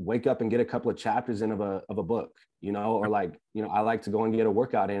 like wake up and get a couple of chapters in of a book, or like, I like to go and get a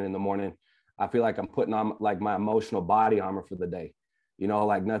workout in the morning. I feel like I'm putting on like my emotional body armor for the day,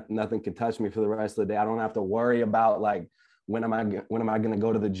 like nothing can touch me for the rest of the day. I don't have to worry about like, when am I going to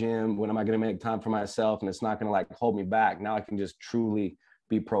go to the gym? When am I going to make time for myself? And it's not going to like hold me back. Now I can just truly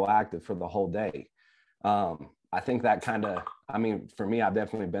be proactive for the whole day. I think that for me, I've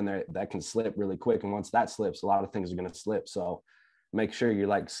definitely been there. That can slip really quick. And once that slips, a lot of things are going to slip. So make sure you're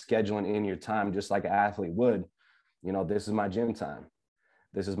like scheduling in your time, just like an athlete would. This is my gym time.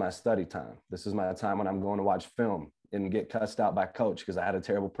 This is my study time. This is my time when I'm going to watch film and get cussed out by coach because I had a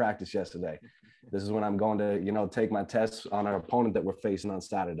terrible practice yesterday. This is when I'm going to, take my tests on our opponent that we're facing on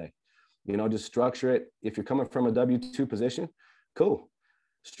Saturday. Just structure it. If you're coming from a W-2 position, cool.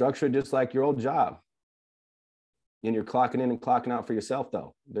 Structure it just like your old job. And you're clocking in and clocking out for yourself,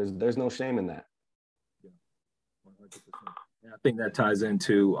 though. There's no shame in that. Yeah, 100%. I think that ties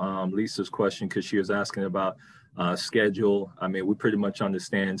into Lisa's question, because she was asking about schedule. I mean, we pretty much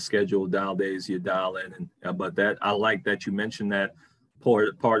understand schedule, dial days, you dial in, but that I like that you mentioned that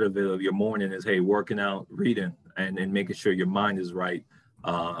part of it of your morning is, hey, working out, reading, and making sure your mind is right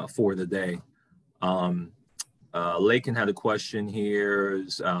for the day. Lakin had a question here.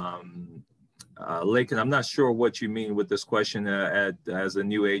 Lakin, I'm not sure what you mean with this question. As a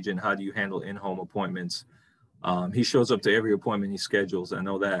new agent, how do you handle in-home appointments? He shows up to every appointment he schedules. I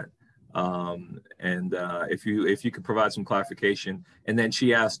know that. If you could provide some clarification. And then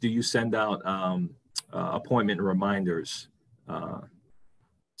she asked, do you send out appointment reminders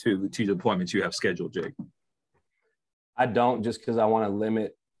to the appointments you have scheduled, Jake? I don't, just because I want to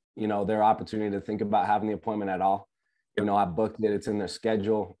limit, their opportunity to think about having the appointment at all. I booked it, it's in their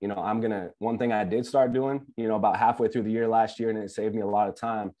schedule. One thing I did start doing, about halfway through the year last year, and it saved me a lot of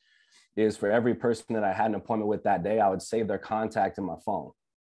time, is for every person that I had an appointment with that day, I would save their contact in my phone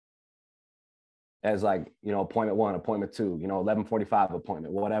as like, appointment 1, appointment 2, 11:45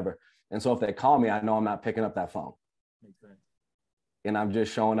 appointment, whatever. And so if they call me, I know I'm not picking up that phone. Makes sense. And I'm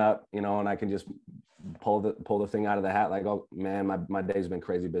just showing up, and I can just pull the thing out of the hat. Like, oh man, my day's been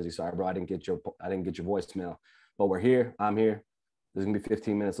crazy busy. Sorry, bro. I didn't get your voicemail, but we're here. I'm here. There's gonna be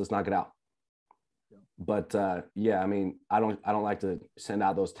 15 minutes. Let's knock it out. But yeah, I mean, I don't like to send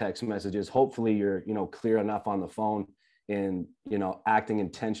out those text messages. Hopefully you're, clear enough on the phone and, acting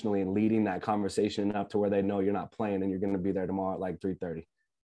intentionally and leading that conversation enough to where they know you're not playing and you're going to be there tomorrow at like 3:30.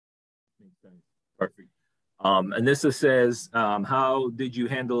 Perfect. And this says, how did you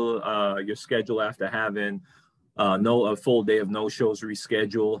handle your schedule after having a full day of no shows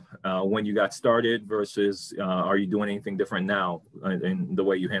reschedule when you got started versus are you doing anything different now in the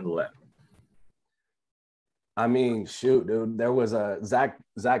way you handle that? I mean, shoot, dude, there was a Zach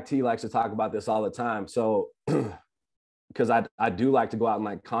T likes to talk about this all the time. So, because I do like to go out and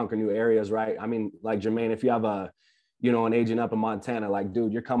like conquer new areas, right? I mean, like Jermaine, if you have an agent up in Montana, like,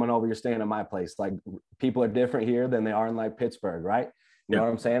 dude, you're coming over, you're staying at my place. Like, people are different here than they are in like Pittsburgh, right? You know what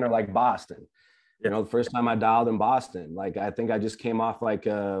I'm saying? Or like Boston. The first time I dialed in Boston, like, I think I just came off like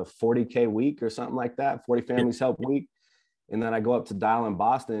a 40K week or something like that, 40 families help week. And then I go up to dial in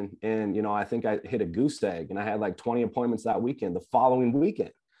Boston and, I think I hit a goose egg and I had like 20 appointments that weekend, the following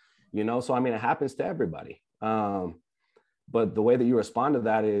weekend, so I mean, it happens to everybody. But the way that you respond to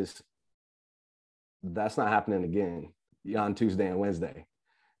that is that's not happening again on Tuesday and Wednesday.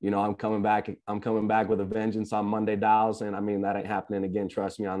 I'm coming back with a vengeance on Monday dials. And I mean, that ain't happening again.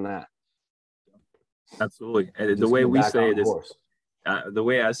 Trust me on that. Absolutely. And the way we say it is, the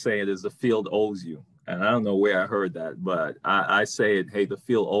way I say it is the field owes you. And I don't know where I heard that, but I say it, hey, the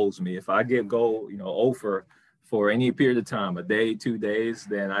field owes me. If I over for any period of time, a day, 2 days,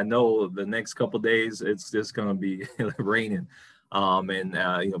 then I know the next couple of days, it's just going to be raining.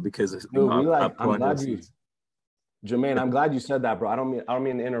 Because I'm glad you, Jermaine, I'm glad you said that, bro. I don't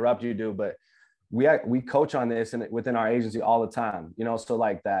mean to interrupt you, dude, but we coach on this and within our agency all the time, so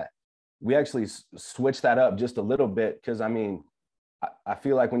like that, we actually switch that up just a little bit. Cause I mean, I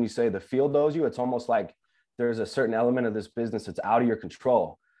feel like when you say the field owes you, it's almost like there's a certain element of this business that's out of your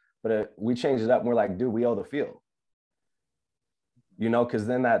control. But we change it up and we're like, dude, we owe the field. Because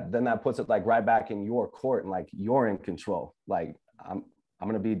then that puts it like right back in your court and like you're in control. Like I'm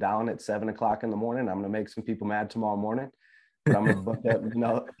gonna be down at 7 o'clock in the morning. I'm gonna make some people mad tomorrow morning, but I'm gonna book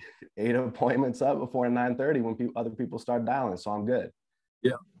up 8 appointments up before 9:30 when other people start dialing. So I'm good.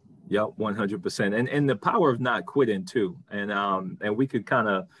 Yeah. Yeah, 100%. And the power of not quitting too. And we could kind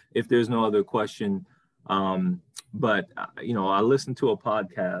of, if there's no other question, but I listened to a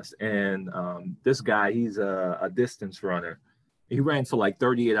podcast and this guy, he's a distance runner. He ran for like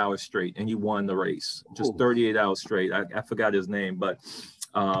 38 hours straight and he won the race, just 38 hours straight. I forgot his name, but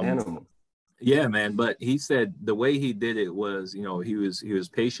yeah, man. But he said the way he did it was, he was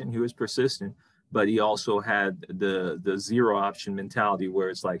patient, he was persistent. But he also had the zero option mentality where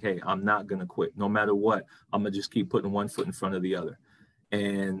it's like, hey, I'm not going to quit. No matter what, I'm going to just keep putting one foot in front of the other.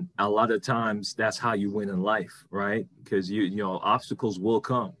 And a lot of times that's how you win in life, right? Because, obstacles will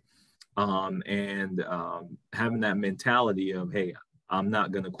come. Having that mentality of, hey, I'm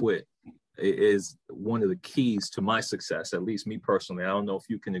not going to quit is one of the keys to my success, at least me personally. I don't know if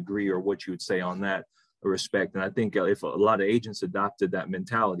you can agree or what you would say on that respect. And I think if a lot of agents adopted that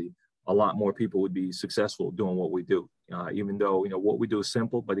mentality, a lot more people would be successful doing what we do, even though, what we do is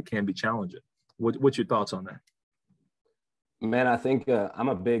simple, but it can be challenging. What's your thoughts on that? Man, I think I'm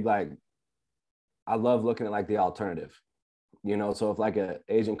a big, I love looking at like the alternative, so if like an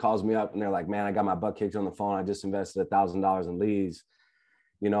agent calls me up and they're like, man, I got my butt kicked on the phone. I just invested $1,000 in leads,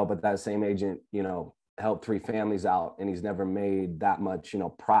 but that same agent, helped 3 families out and he's never made that much,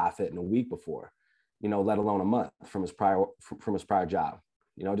 profit in a week before, let alone a month from his prior job.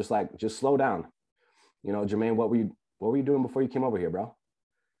 Just slow down. Jermaine, what were you doing before you came over here, bro?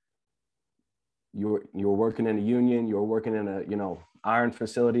 You were working in a union, you were working in a, iron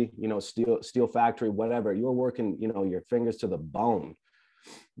facility, steel factory, whatever. You were working, your fingers to the bone.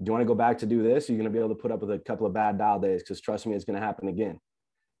 Do you want to go back to do this? You're going to be able to put up with a couple of bad dial days because trust me, it's going to happen again.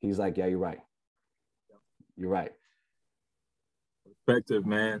 He's like, yeah, you're right. You're right. Perspective,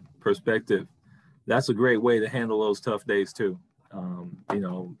 man. Perspective. That's a great way to handle those tough days too.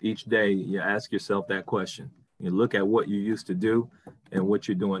 Each day you ask yourself that question. You look at what you used to do and what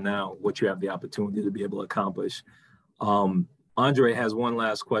you're doing now, what you have the opportunity to be able to accomplish. Andre has one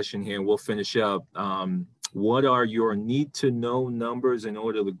last question here and we'll finish up. What are your need to know numbers in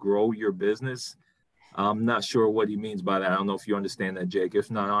order to grow your business? I'm not sure what he means by that. I don't know if you understand that, Jake. If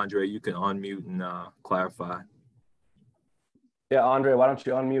not, Andre, you can unmute and clarify. Yeah, Andre, why don't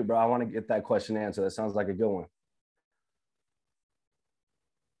you unmute, bro? I want to get that question answered. That sounds like a good one.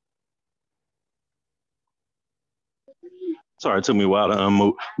 Sorry, it took me a while to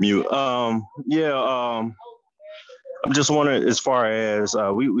unmute. I'm just wondering, as far as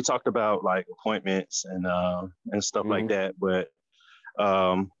we talked about like appointments and stuff like that, but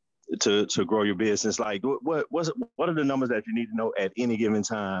to grow your business? Like what are the numbers that you need to know at any given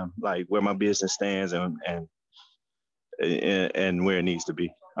time, like where my business stands and where it needs to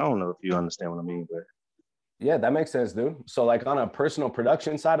be? I don't know if you understand what I mean, but yeah, that makes sense, dude. So like on a personal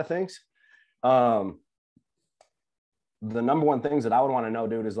production side of things, the number one things that I would want to know,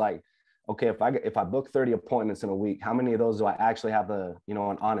 dude, is like, okay, if I book 30 appointments in a week, how many of those do I actually have an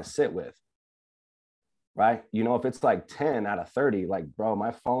honest sit with? Right? If it's like 10 out of 30, like, bro,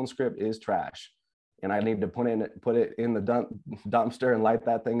 my phone script is trash, and I need to put it in the dumpster and light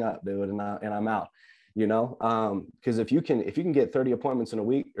that thing up, dude, and I'm out. Because if you can get 30 appointments in a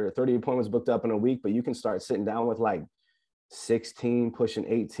week, or 30 appointments booked up in a week, but you can start sitting down with like 16, pushing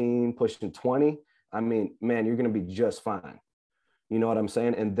 18, pushing 20, I mean, man, you're going to be just fine. You know what I'm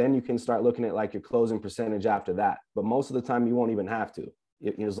saying? And then you can start looking at like your closing percentage after that. But most of the time you won't even have to.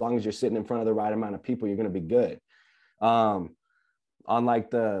 As long as you're sitting in front of the right amount of people, you're going to be good. On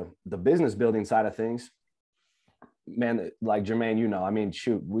like the business building side of things, man, like Jermaine, I mean,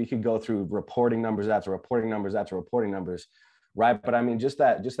 shoot, we could go through reporting numbers after reporting numbers after reporting numbers, right? But I mean, just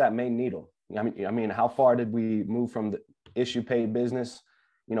that main needle. I mean, how far did we move from the issue paid business,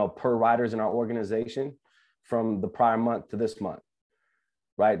 per riders in our organization from the prior month to this month,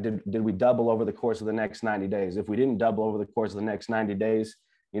 right? Did we double over the course of the next 90 days? If we didn't double over the course of the next 90 days,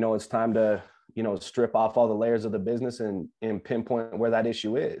 it's time to, strip off all the layers of the business and pinpoint where that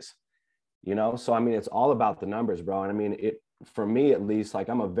issue is. So I mean, it's all about the numbers, bro. And I mean, for me at least, like,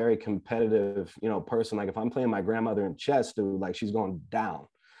 I'm a very competitive person. Like if I'm playing my grandmother in chess, dude, like she's going down,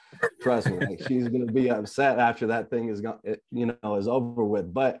 trust me, like she's gonna be upset after that thing is is over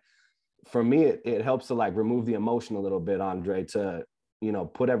with. But for me, it helps to like remove the emotion a little bit, Andre, to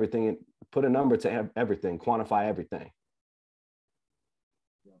put a number to everything, quantify everything.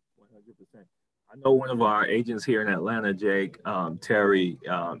 Yeah, 100%. I know one of our agents here in Atlanta, Jake, Terry,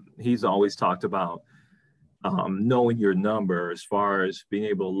 he's always talked about knowing your number as far as being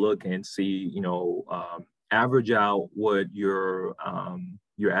able to look and see, average out what your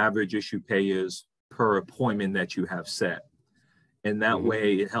average issue pay is per appointment that you have set. And that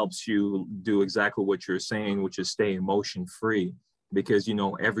way it helps you do exactly what you're saying, which is stay emotion free, because,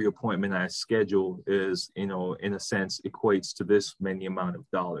 every appointment I schedule is, in a sense, equates to this many amount of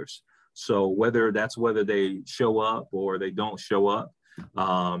dollars. So whether they show up or they don't show up,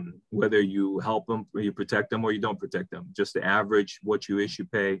 whether you help them or you protect them or you don't protect them, just the average, what you issue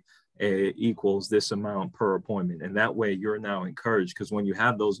pay equals this amount per appointment. And that way you're now encouraged, because when you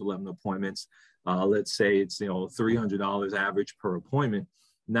have those 11 appointments, let's say it's, $300 average per appointment.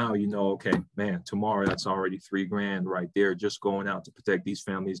 Now, okay, man, tomorrow that's already $3,000 right there, just going out to protect these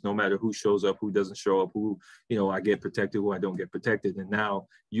families, no matter who shows up, who doesn't show up, who, I get protected, who I don't get protected. And now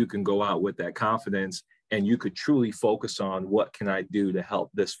you can go out with that confidence, and you could truly focus on what can I do to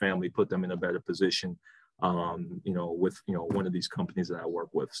help this family, put them in a better position, with, one of these companies that I work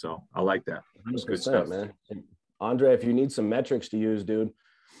with. So I like that. It's good stuff, man. And Andre, if you need some metrics to use, dude,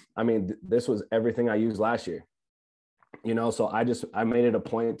 I mean, this was everything I used last year. So I made it a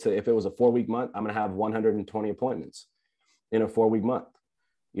point to, if it was a 4-week month, I'm going to have 120 appointments in a 4-week month.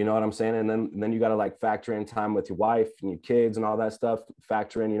 You know what I'm saying? And then you got to like factor in time with your wife and your kids and all that stuff,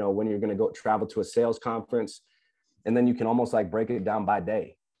 factor in, when you're going to go travel to a sales conference. And then you can almost like break it down by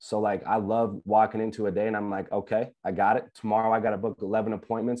day. So like, I love walking into a day and I'm like, okay, I got it. Tomorrow I got to book 11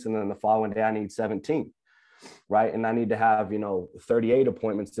 appointments. And then the following day I need 17. Right. And I need to have, 38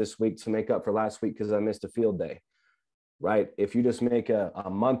 appointments this week to make up for last week because I missed a field day. Right. If you just make a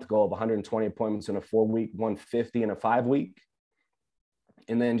month goal of 120 appointments in a 4-week, 150 in a 5-week,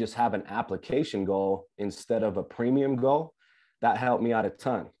 and then just have an application goal instead of a premium goal, that helped me out a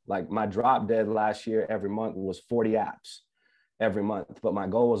ton. Like my drop dead last year, every month was 40 apps every month, but my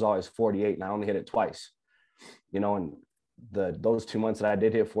goal was always 48 and I only hit it twice, and those 2 months that I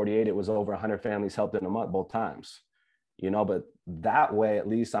did hit 48, it was over 100 families helped in a month, both times. But that way, at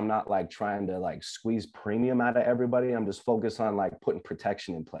least I'm not like trying to like squeeze premium out of everybody. I'm just focused on like putting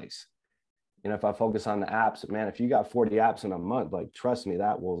protection in place. If I focus on the apps, man, if you got 40 apps in a month, like, trust me,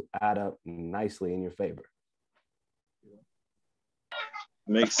 that will add up nicely in your favor.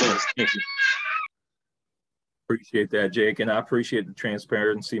 Makes sense. Thank you. Appreciate that, Jake. And I appreciate the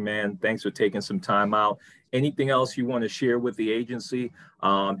transparency, man. Thanks for taking some time out. Anything else you want to share with the agency?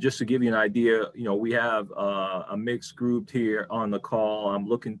 Just to give you an idea, we have a mixed group here on the call. I'm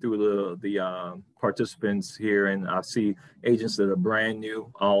looking through the participants here, and I see agents that are brand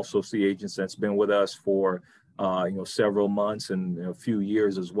new. I also see agents that's been with us for several months and a few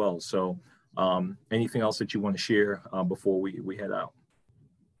years as well. So anything else that you want to share before we head out?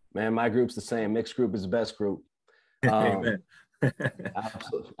 Man, my group's the same. Mixed group is the best group. Amen.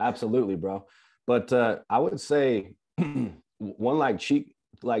 Absolutely, bro. But I would say one cheat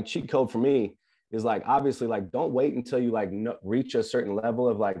code for me is like, obviously, like, don't wait until you like reach a certain level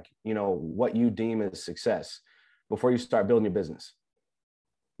of like, you know, what you deem as success before you start building your business.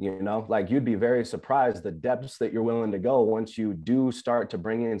 You know, like, you'd be very surprised the depths that you're willing to go once you do start to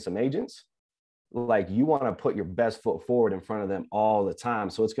bring in some agents. Like, you want to put your best foot forward in front of them all the time.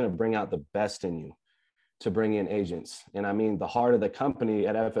 So it's going to bring out the best in you to bring in agents. And I mean, the heart of the company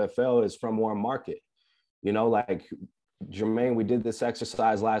at FFL is from warm market. You know, like, Jermaine, we did this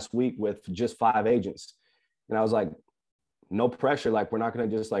exercise last week with just 5 agents. And I was like, no pressure. Like, we're not going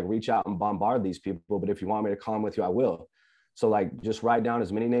to just like reach out and bombard these people. But if you want me to call them with you, I will. So like, just write down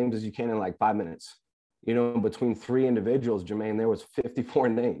as many names as you can in like 5 minutes. You know, between 3 individuals, Jermaine, there was 54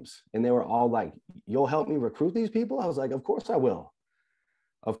 names. And they were all like, you'll help me recruit these people? I was like, of course I will.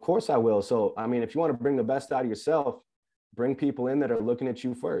 Of course I will. So, I mean, if you want to bring the best out of yourself, bring people in that are looking at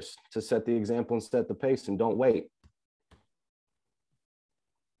you first to set the example and set the pace, and don't wait.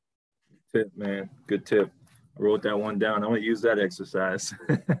 Tip, man. Good tip. I wrote that one down. I'm going to use that exercise.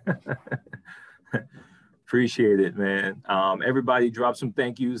 Appreciate it, man. Everybody drop some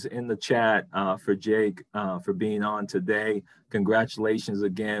thank yous in the chat for Jake for being on today. Congratulations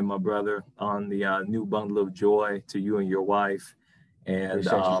again, my brother, on the new bundle of joy to you and your wife. And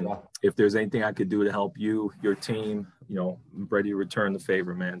if there's anything I could do to help you, your team, you know, I'm ready to return the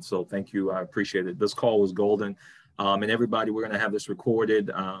favor, man. So thank you. I appreciate it. This call was golden. And everybody, we're going to have this recording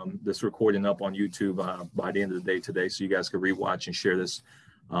up on YouTube by the end of the day today, so you guys can rewatch and share this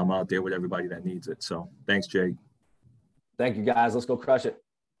out there with everybody that needs it. So thanks, Jake. Thank you, guys. Let's go crush it.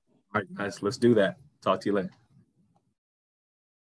 All right, guys, let's do that. Talk to you later.